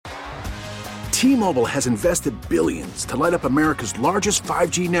T-Mobile has invested billions to light up America's largest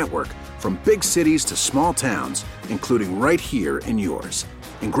 5G network, from big cities to small towns, including right here in yours.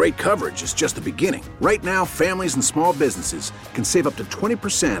 And great coverage is just the beginning. Right now, families and small businesses can save up to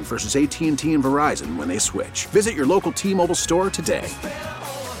 20% versus AT&T and Verizon when they switch. Visit your local T-Mobile store today.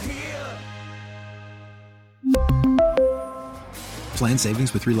 Plan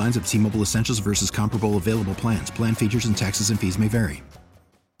savings with 3 lines of T-Mobile Essentials versus comparable available plans. Plan features and taxes and fees may vary.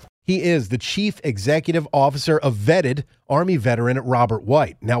 He is the Chief Executive Officer of Vetted, Army veteran Robert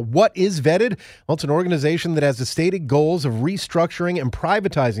White. Now, what is Vetted? Well, it's an organization that has the stated goals of restructuring and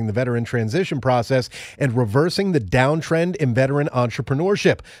privatizing the veteran transition process and reversing the downtrend in veteran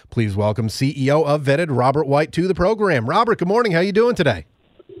entrepreneurship. Please welcome CEO of Vetted, Robert White, to the program. Robert, good morning. How are you doing today?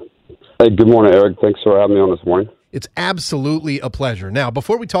 Hey, good morning, Eric. Thanks for having me on this morning. It's absolutely a pleasure. Now,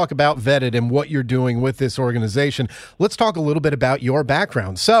 before we talk about Vetted and what you're doing with this organization, let's talk a little bit about your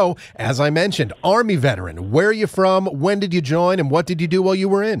background. So, as I mentioned, Army veteran. Where are you from? When did you join? And what did you do while you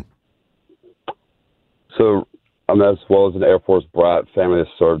were in? So, I'm as well as an Air Force brat. Family has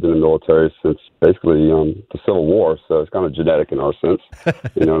served in the military since basically the Civil War. So, it's kind of genetic in our sense.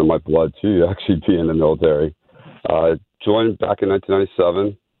 In my blood, too, actually be in the military. Joined back in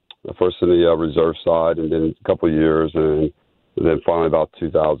 1997. First in the reserve side, and then a couple of years, and then finally about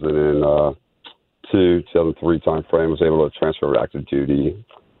 2002, 2003 time frame, was able to transfer to active duty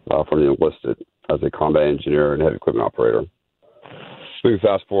from the enlisted as a combat engineer and heavy equipment operator. Moving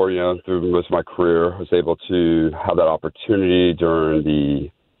fast forward, through most of my career, I was able to have that opportunity during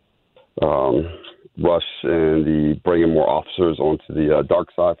the rush and the bringing more officers onto the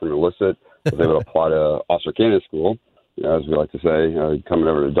dark side from the enlisted. I was able to apply to Officer Candidate School, as we like to say, coming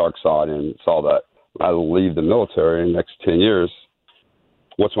over to the dark side, and saw that I will leave the military in the next 10 years.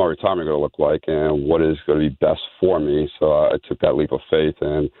 What's my retirement going to look like, and what is going to be best for me? So I took that leap of faith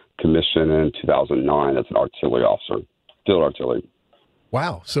and commissioned in 2009 as an artillery officer, field artillery.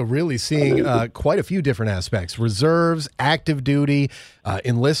 Wow. So really seeing quite a few different aspects: reserves, active duty,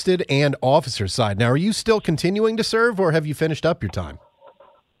 enlisted, and officer side. Now, are you still continuing to serve, or have you finished up your time?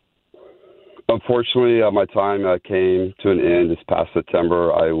 Unfortunately, my time came to an end this past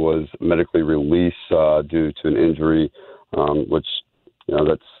September. I was medically released due to an injury, which,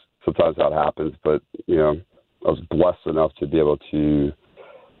 that's sometimes how it happens. But, I was blessed enough to be able to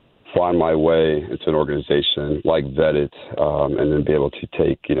find my way into an organization like Vetted, and then be able to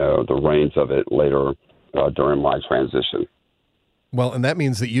take, the reins of it later during my transition. Well, and that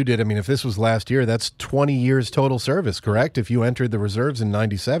means that you did, if this was last year, that's 20 years total service, correct? If you entered the reserves in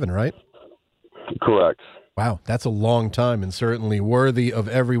 97, right? Correct. Wow, that's a long time and certainly worthy of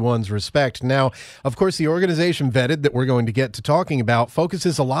everyone's respect. Now, of course, the organization Vetted that we're going to get to talking about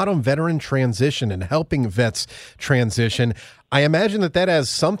focuses a lot on veteran transition and helping vets transition. I imagine that has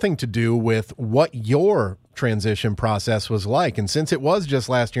something to do with what your transition process was like. And since it was just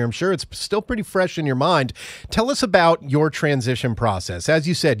last year, I'm sure it's still pretty fresh in your mind. Tell us about your transition process. As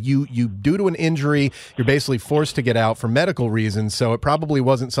you said, you due to an injury, you're basically forced to get out for medical reasons, so it probably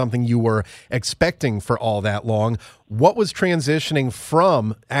wasn't something you were expecting for all that long. What was transitioning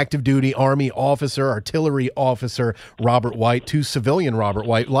from active duty Army officer, artillery officer Robert White to civilian Robert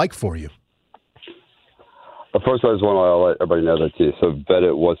White like for you? First, I just want to let everybody know that, too. So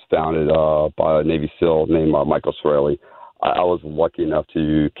Vetted was founded by a Navy SEAL named Michael Sorelli. I was lucky enough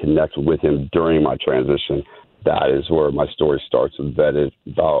to connect with him during my transition. That is where my story starts with Vetted.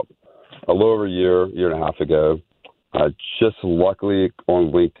 About a little over a year and a half ago, just luckily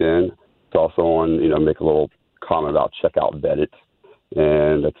on LinkedIn, it's also on, make a little comment about check out Vetted.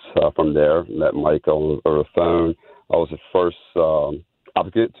 And it's from there, met Mike over the phone. I was the first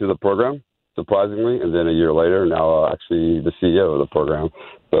applicant to the program, surprisingly, and then a year later, now actually the CEO of the program.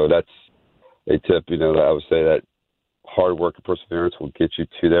 So that's a tip, that I would say that hard work and perseverance will get you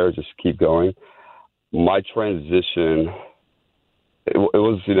to there. Just keep going. My transition, it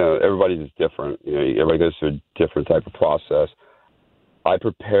was, everybody's different. Everybody goes through a different type of process. I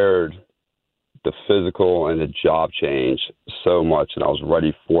prepared the physical and the job change so much, and I was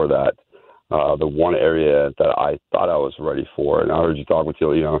ready for that. The one area that I thought I was ready for, and I heard you talk with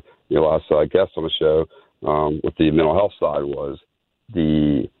your last guest on the show with the mental health side, was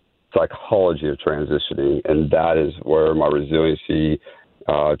the psychology of transitioning, and that is where my resiliency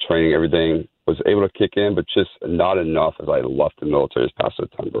training, everything was able to kick in, but just not enough as I left the military this past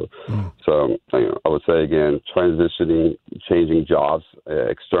September. So I would say, again, transitioning, changing jobs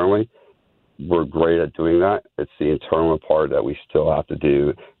externally, we're great at doing that. It's the internal part that we still have to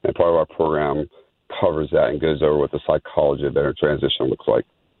do, and part of our program covers that and goes over what the psychology of veteran transition looks like.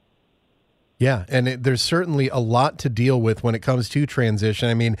 Yeah, and there's certainly a lot to deal with when it comes to transition.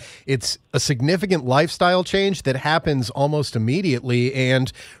 I mean, it's a significant lifestyle change that happens almost immediately,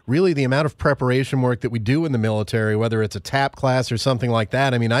 and really the amount of preparation work that we do in the military, whether it's a TAP class or something like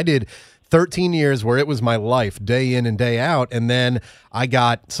that. I mean, I did 13 years where it was my life day in and day out, and then I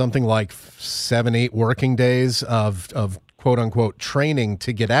got something like 7-8 working days of quote-unquote training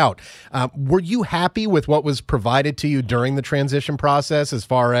to get out. Were you happy with what was provided to you during the transition process as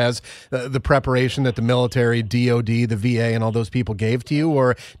far as the preparation that the military, DOD, the VA, and all those people gave to you,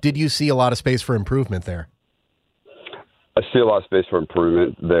 or did you see a lot of space for improvement there? I see a lot of space for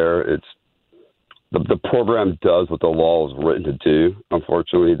improvement there. It's the program does what the law is written to do.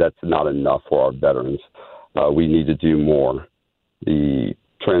 Unfortunately, that's not enough for our veterans. We need to do more. The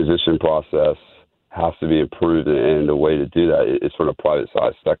transition process has to be improved, and the way to do that is from the private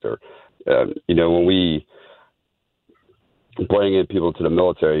side sector. When we bring in people to the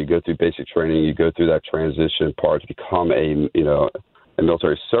military, you go through basic training, you go through that transition part to become a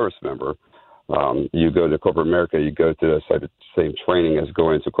military service member. You go to corporate America, you go through the same training as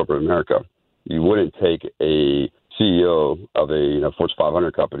going into corporate America. You wouldn't take a CEO of a Fortune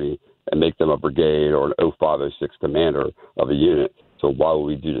 500 company and make them a brigade or an 0506 commander of a unit. So why would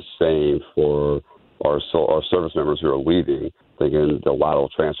we do the same for our service members who are leaving, thinking the lateral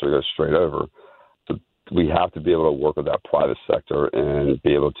transfer goes straight over? So we have to be able to work with that private sector and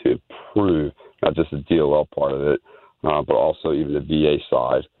be able to improve not just the DOL part of it, but also even the VA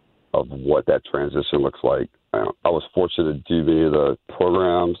side of what that transition looks like. I was fortunate to do many of the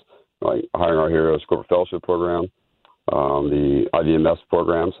programs, like Hiring Our Heroes Corporate Fellowship Program, the IVMS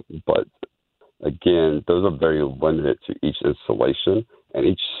programs, but again, those are very limited to each installation, and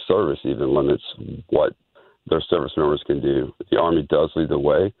each service even limits what their service members can do. The Army does lead the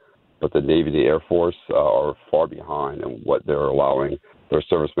way, but the Navy and the Air Force are far behind in what they're allowing their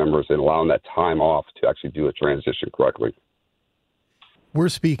service members and allowing that time off to actually do a transition correctly. We're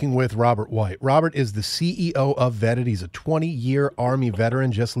speaking with Robert White. Robert is the CEO of Vetted. He's a 20-year Army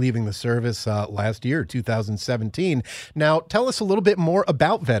veteran, just leaving the service last year, 2017. Now, tell us a little bit more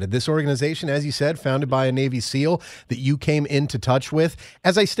about Vetted. This organization, as you said, founded by a Navy SEAL that you came into touch with.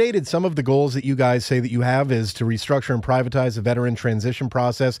 As I stated, some of the goals that you guys say that you have is to restructure and privatize the veteran transition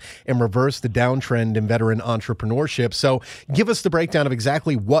process and reverse the downtrend in veteran entrepreneurship. So give us the breakdown of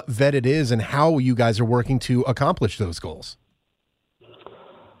exactly what Vetted is and how you guys are working to accomplish those goals.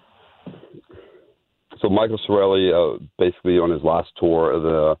 So Michael Sorelli, basically on his last tour of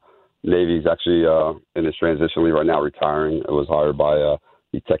the Navy, he's actually in his transition leave right now, retiring. It was hired by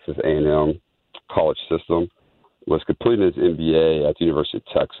the Texas A&M college system. Was completing his MBA at the University of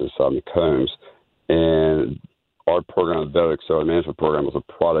Texas, McCombs. And our program, the Vetted Accelerated Management Program, was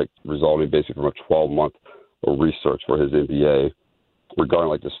a product resulting basically from a 12-month research for his MBA regarding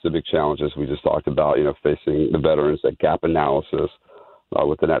like the civic challenges we just talked about, facing the veterans, that gap analysis,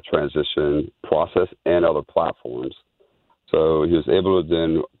 within that transition process and other platforms. So he was able to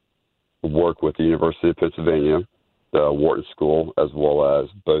then work with the University of Pennsylvania, the Wharton School, as well as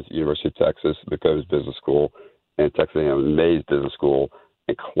both University of Texas, McCombs Business School, and Texas A&M Mays Business School,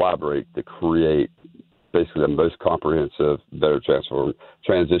 and collaborate to create basically the most comprehensive veteran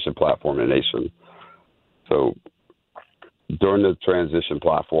transition platform in the nation. So during the transition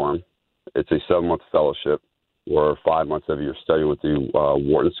platform, it's a 7-month fellowship, or 5 months of your study with the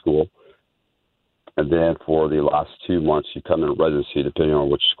Wharton School. And then for the last 2 months, you come in residency, depending on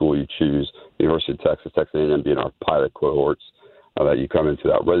which school you choose. The University of Texas, Texas A&M being our pilot cohorts, that you come into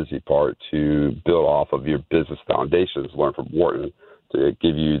that residency part to build off of your business foundations, learn from Wharton, to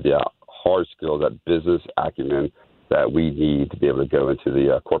give you the hard skills, that business acumen that we need to be able to go into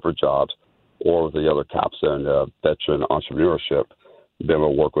the corporate jobs or the other capstone veteran entrepreneurship. Be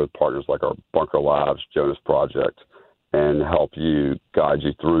able to work with partners like our Bunker Labs, Jonas Project, and help you, guide you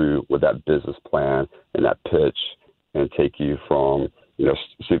through with that business plan and that pitch, and take you from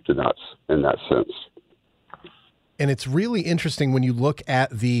soup to nuts in that sense. And it's really interesting when you look at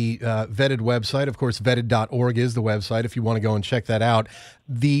the Vetted website. Of course, vetted.org is the website if you want to go and check that out.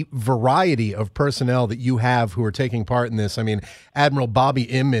 The variety of personnel that you have who are taking part in this. I mean, Admiral Bobby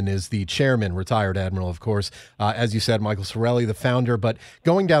Inman is the chairman, retired admiral, of course. As you said, Michael Sorelli, the founder. But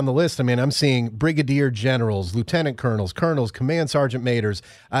going down the list, I mean, I'm seeing brigadier generals, lieutenant colonels, command sergeant majors.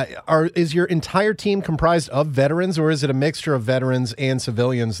 Is your entire team comprised of veterans, or is it a mixture of veterans and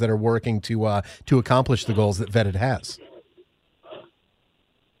civilians that are working to accomplish the goals that Vetted has?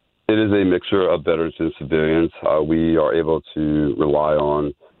 It is a mixture of veterans and civilians. We are able to rely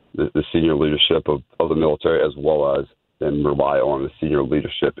on the senior leadership of the military, as well as then rely on the senior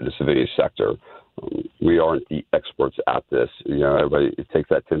leadership in the civilian sector. We aren't the experts at this. Everybody, it takes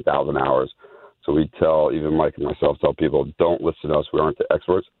that 10,000 hours So we tell, even Mike and myself tell people, don't listen to us. We aren't the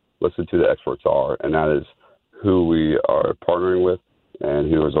experts. Listen to the experts are, and that is who we are partnering with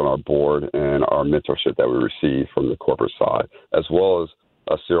and who is on our board and our mentorship that we receive from the corporate side, as well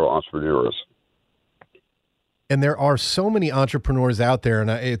as serial entrepreneurs. And there are so many entrepreneurs out there, and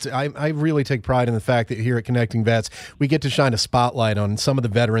I really take pride in the fact that here at Connecting Vets, we get to shine a spotlight on some of the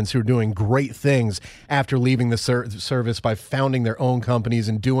veterans who are doing great things after leaving the service by founding their own companies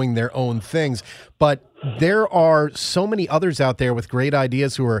and doing their own things. But there are so many others out there with great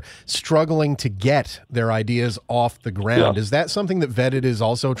ideas who are struggling to get their ideas off the ground. Yeah. Is that something that Vetted is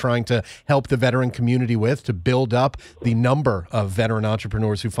also trying to help the veteran community with, to build up the number of veteran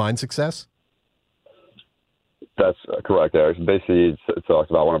entrepreneurs who find success? That's correct, Eric. Basically, it talks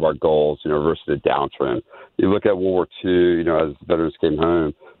about one of our goals, reverse the downtrend. You look at World War II, as veterans came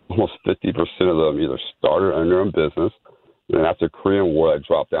home, almost 50% of them either started or owned their own business. And then after the Korean War, that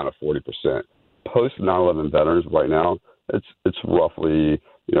dropped down to 40%. Post 9/11 veterans right now, it's roughly,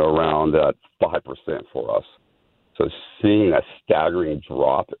 around that 5% for us. So seeing that staggering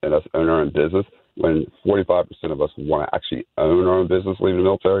drop in us owning our own business, when 45% of us want to actually own our own business leaving the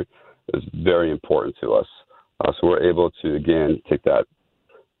military, is very important to us. So we're able to, again, take that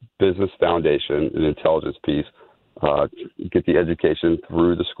business foundation and intelligence piece, get the education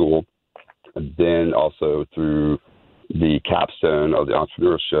through the school, and then also through the capstone of the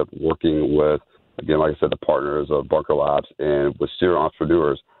entrepreneurship, working with, again, like I said, the partners of Bunker Labs and with serial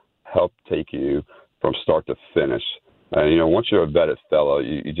entrepreneurs, help take you from start to finish. And, once you're a vetted fellow,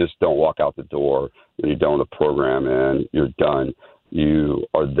 you just don't walk out the door when you're done with the program and you're done. You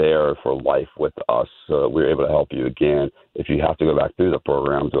are there for life with us. We're able to help you again if you have to go back through the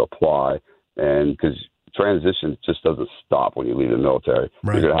program to apply. And because transition just doesn't stop when you leave the military.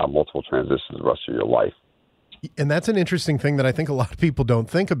 Right. You're going to have multiple transitions the rest of your life. And that's an interesting thing that I think a lot of people don't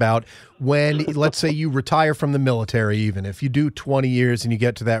think about when, let's say, you retire from the military. Even if you do 20 years and you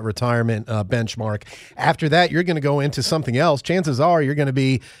get to that retirement benchmark, after that, you're going to go into something else. Chances are you're going to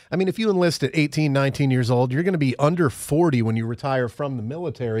be, if you enlist at 18, 19 years old, you're going to be under 40 when you retire from the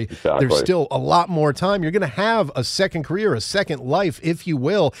military. Exactly. There's still a lot more time. You're going to have a second career, a second life, if you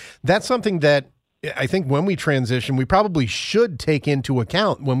will. That's something that I think when we transition, we probably should take into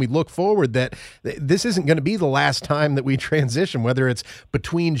account when we look forward that this isn't going to be the last time that we transition, whether it's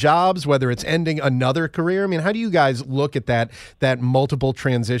between jobs, whether it's ending another career. How do you guys look at that multiple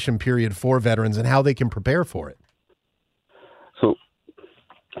transition period for veterans and how they can prepare for it? So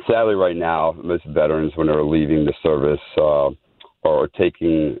sadly right now, most veterans, when they're leaving the service, are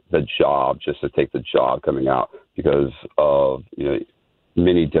taking the job just to take the job coming out because of,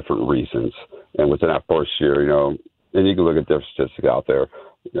 many different reasons. And within that first year, and you can look at different statistics out there.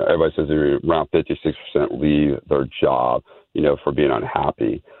 Everybody says around 56% leave their job, for being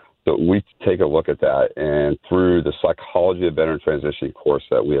unhappy. So we take a look at that, and through the Psychology of Veteran Transition course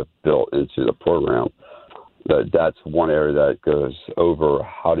that we have built into the program, that's one area that goes over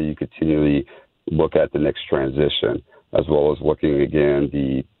how do you continually look at the next transition, as well as looking again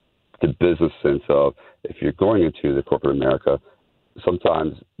the business sense of if you're going into the corporate America,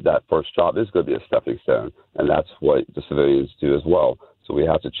 sometimes that first job is going to be a stepping stone, and that's what the civilians do as well. So we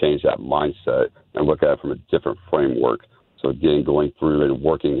have to change that mindset and look at it from a different framework. So again, going through and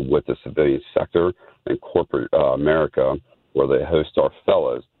working with the civilian sector and corporate America, where they host our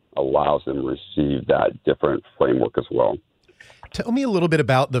fellows, allows them to receive that different framework as well. Tell me a little bit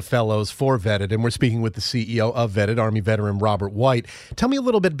about the fellows for Vetted, and we're speaking with the CEO of Vetted, Army veteran Robert White. Tell me a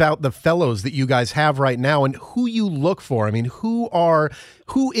little bit about the fellows that you guys have right now and who you look for.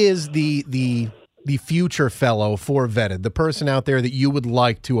 Who is the future fellow for Vetted, the person out there that you would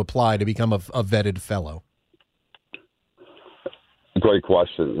like to apply to become a Vetted fellow? Great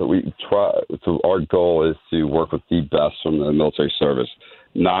question. We try. So our goal is to work with the best from the military service.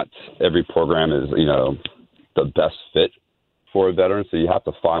 Not every program is, the best fit for a veteran, so you have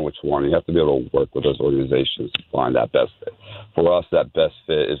to find which one. You have to be able to work with those organizations to find that best fit. For us, that best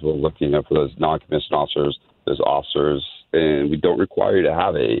fit is we're looking for those non-commissioned officers, those officers, and we don't require you to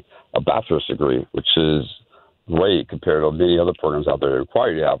have a bachelor's degree, which is great compared to many other programs out there that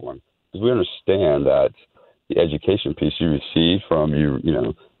require you to have one. Because we understand that the education piece you receive from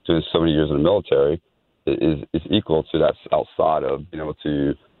doing so many years in the military is equal to that outside of being able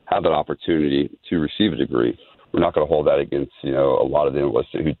to have that opportunity to receive a degree. We're not going to hold that against, a lot of the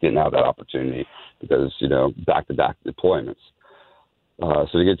enlisted who didn't have that opportunity because, back-to-back deployments. So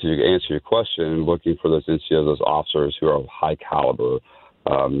to get to answer your question, looking for those NCOs, those officers who are of high caliber,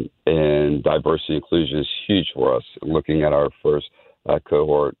 and diversity inclusion is huge for us. Looking at our first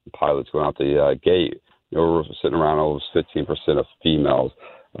cohort pilots going out the gate, we're sitting around almost 15% of females.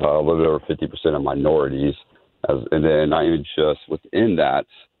 a little bit over 50% of minorities, and then not even just within that,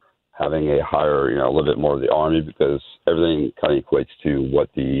 having a higher, a little bit more of the Army, because everything kind of equates to what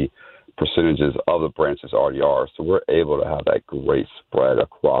the percentages of the branches already are. So we're able to have that great spread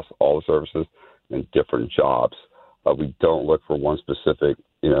across all the services and different jobs. We don't look for one specific,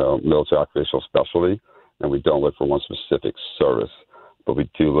 military occupational specialty, and we don't look for one specific service, but we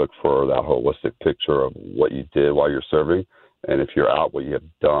do look for that holistic picture of what you did while you're serving, and if you're out, what you have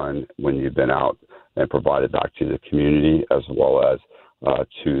done when you've been out, and provided back to the community as well as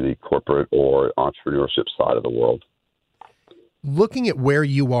to the corporate or entrepreneurship side of the world. Looking at where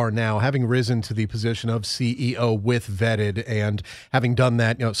you are now, having risen to the position of CEO with Vetted and having done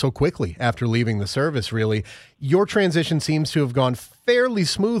that so quickly after leaving the service, really, your transition seems to have gone fairly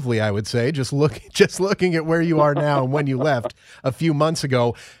smoothly, I would say, just looking at where you are now and when you left a few months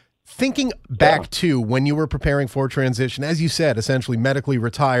ago. Thinking back to when you were preparing for transition, as you said, essentially medically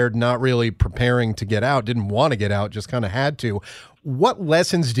retired, not really preparing to get out, didn't want to get out, just kind of had to. What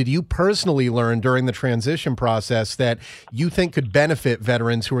lessons did you personally learn during the transition process that you think could benefit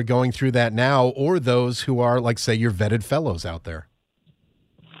veterans who are going through that now, or those who are, like, say, your vetted fellows out there?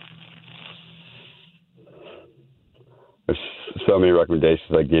 There's so many recommendations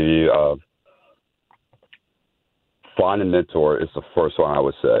I give you. Find a mentor is the first one I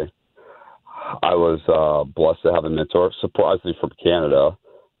would say. I was blessed to have a mentor, surprisingly from Canada,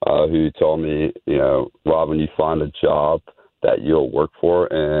 who told me, Rob, when you find a job that you'll work for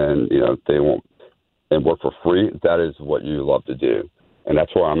and, they won't, and work for free, that is what you love to do. And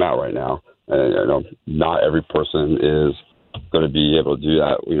that's where I'm at right now. And, not every person is going to be able to do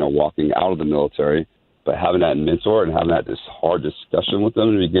that, walking out of the military, but having that mentor and having that this hard discussion with them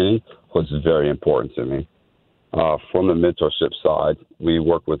in the beginning was very important to me. From the mentorship side, we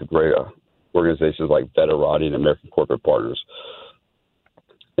work with great organizations like Veterati and American Corporate Partners.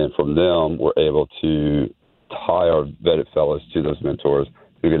 And from them, we're able to tie our vetted fellows to those mentors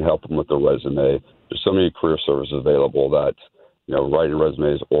who can help them with their resume. There's so many career services available that, writing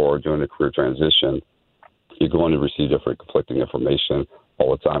resumes or doing a career transition, you're going to receive different conflicting information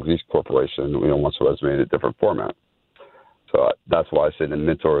all the time because each corporation, wants a resume in a different format. So that's why I say the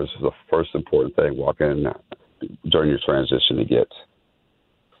mentor is the first important thing walking during your transition to get.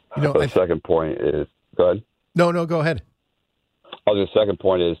 The second point is, go ahead. No, go ahead. The second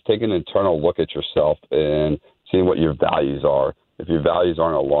point is take an internal look at yourself and seeing what your values are. If your values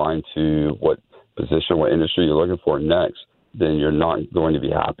aren't aligned to what position, what industry you're looking for next, then you're not going to be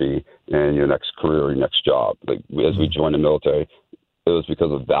happy in your next career or your next job. Like as we joined the military, it was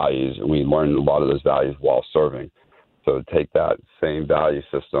because of values, and we learned a lot of those values while serving. So take that same value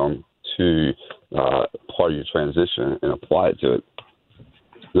system to part of your transition and apply it to it.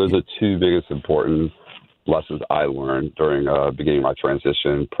 Those are two biggest important lessons I learned during beginning of my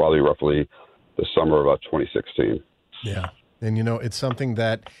transition, probably roughly the summer of 2016. Yeah. And, it's something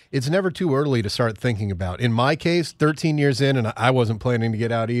that it's never too early to start thinking about. In my case, 13 years in, and I wasn't planning to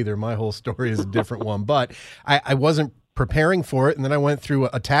get out either. My whole story is a different one, but I wasn't preparing for it. And then I went through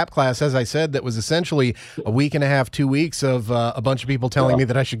a TAP class, as I said, that was essentially a week and a half, 2 weeks of a bunch of people telling me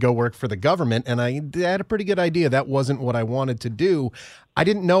that I should go work for the government. And I had a pretty good idea that wasn't what I wanted to do. I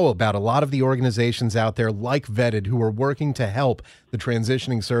didn't know about a lot of the organizations out there like Vetted who are working to help the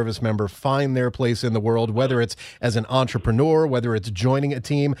transitioning service member find their place in the world, whether it's as an entrepreneur, whether it's joining a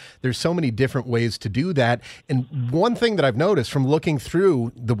team. There's so many different ways to do that. And one thing that I've noticed from looking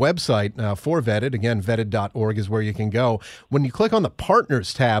through the website for Vetted, again, vetted.org is where you can go. When you click on the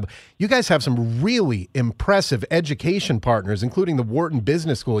Partners tab, you guys have some really impressive education partners, including the Wharton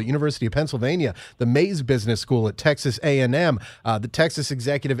Business School at University of Pennsylvania, the Mays Business School at Texas A&M, the Texas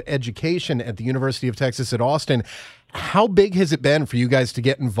Executive Education at the University of Texas at Austin. How big has it been for you guys to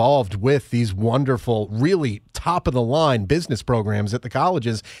get involved with these wonderful, really top-of-the-line business programs at the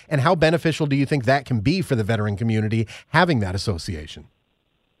colleges, and how beneficial do you think that can be for the veteran community, having that association?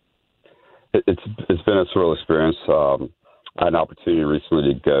 It's been a surreal experience. I had an opportunity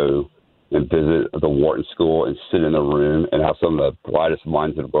recently to go and visit the Wharton School and sit in a room and have some of the brightest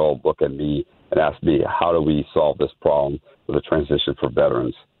minds in the world look at me and ask me, how do we solve this problem with a transition for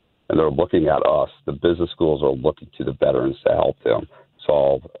veterans? And they're looking at us. The business schools are looking to the veterans to help them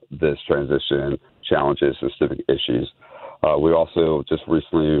solve this transition challenges and specific issues. We also just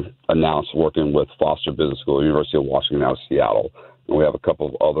recently announced working with Foster Business School, University of Washington out of Seattle. And we have a couple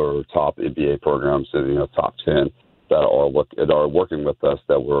of other top MBA programs in top 10 that are working with us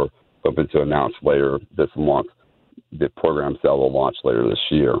that we're hoping to announce later this month, the programs that will launch later this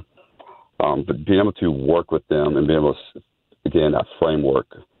year. But being able to work with them and being able to, again, that framework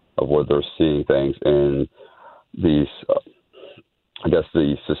of where they're seeing things and these I guess,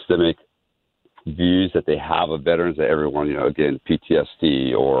 the systemic views that they have of veterans, that everyone, again,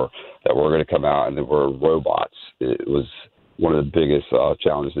 PTSD, or that we're going to come out and that we're robots. It was one of the biggest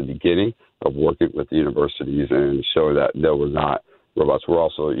challenges in the beginning of working with the universities and showing that, no, we're not robots. We're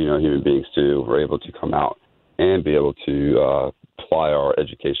also, human beings too. We're able to come out and be able to apply our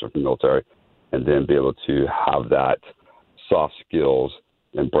education from the military and then be able to have that soft skills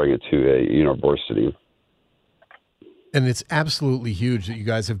and bring it to a university. And it's absolutely huge that you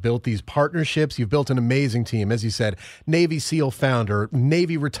guys have built these partnerships. You've built an amazing team. As you said, Navy SEAL founder,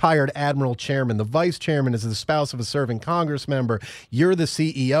 Navy retired Admiral chairman, the vice chairman is the spouse of a serving Congress member. You're the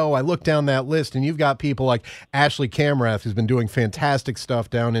CEO. I look down that list, and you've got people like Ashley Kamrath, who's been doing fantastic stuff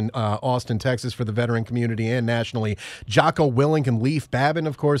down in Austin, Texas for the veteran community and nationally. Jocko Willink and Leif Babin,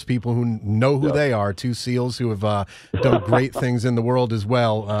 of course, people who know who they are, two SEALs who have done great things in the world as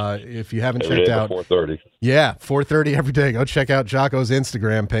well. If you haven't checked out 4:30. Yeah, 4:30 every day. Go check out Jocko's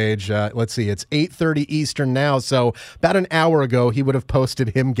Instagram page. Let's see, it's 8:30 Eastern now, so about an hour ago, he would have posted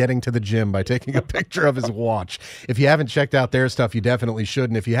him getting to the gym by taking a picture of his watch. If you haven't checked out their stuff, you definitely should.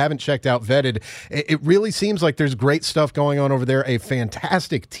 And if you haven't checked out Vetted, it really seems like there's great stuff going on over there, a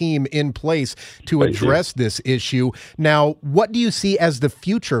fantastic team in place to address this issue. Now, what do you see as the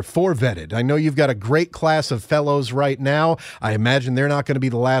future for Vetted? I know you've got a great class of fellows right now. I imagine they're not going to be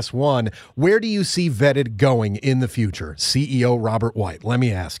the last one. Where do you see Vetted going in the future? CEO Robert White, let me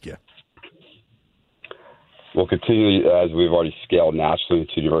ask you. We'll continue, as we've already scaled nationally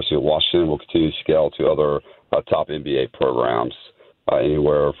to the University of Washington. We'll continue to scale to other top MBA programs,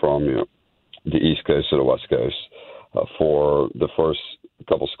 anywhere from the East Coast to the West Coast. For the first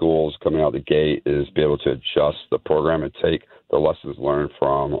couple schools coming out the gate is be able to adjust the program and take the lessons learned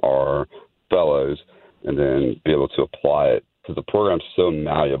from our fellows and then be able to apply it, because the program's so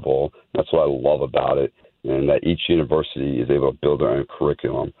malleable. That's what I love about it, and that each university is able to build their own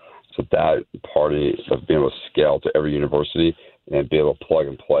curriculum. So that part of being able to scale to every university and be able to plug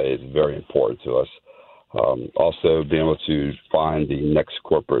and play is very important to us. Also, being able to find the next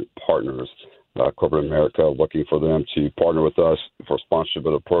corporate partners, corporate America, looking for them to partner with us for sponsorship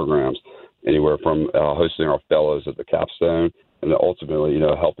of the programs, anywhere from hosting our fellows at the capstone and then ultimately,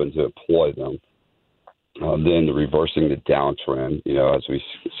 helping to employ them. Then reversing the downtrend, as we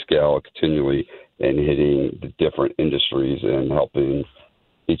scale continually and hitting the different industries and helping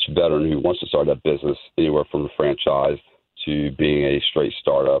each veteran who wants to start that business, anywhere from a franchise to being a straight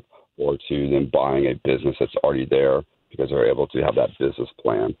startup or to them buying a business that's already there because they're able to have that business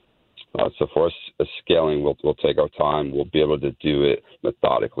plan. So for us, scaling, we'll take our time. We'll be able to do it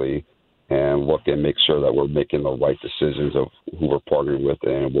methodically and look and make sure that we're making the right decisions of who we're partnering with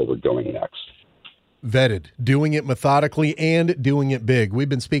and where we're going next. Vetted, doing it methodically and doing it big. We've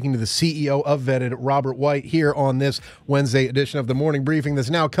been speaking to the CEO of Vetted, Robert White, here on this Wednesday edition of the Morning Briefing that's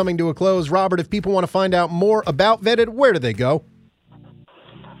now coming to a close. Robert, if people want to find out more about Vetted, where do they go?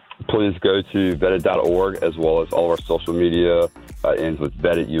 Please go to vetted.org, as well as all of our social media ends with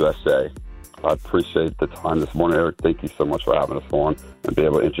Vetted USA. I appreciate the time this morning, Eric. Thank you so much for having us on and be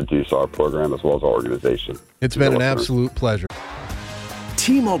able to introduce our program as well as our organization. It's been an absolute pleasure.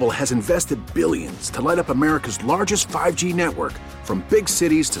 T-Mobile has invested billions to light up America's largest 5G network, from big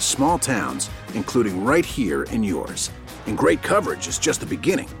cities to small towns, including right here in yours. And great coverage is just the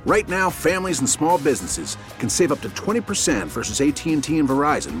beginning. Right now, families and small businesses can save up to 20% versus AT&T and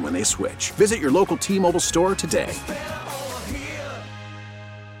Verizon when they switch. Visit your local T-Mobile store today.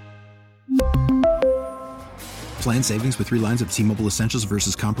 Plan savings with 3 lines of T-Mobile Essentials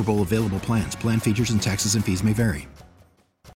versus comparable available plans. Plan features and taxes and fees may vary.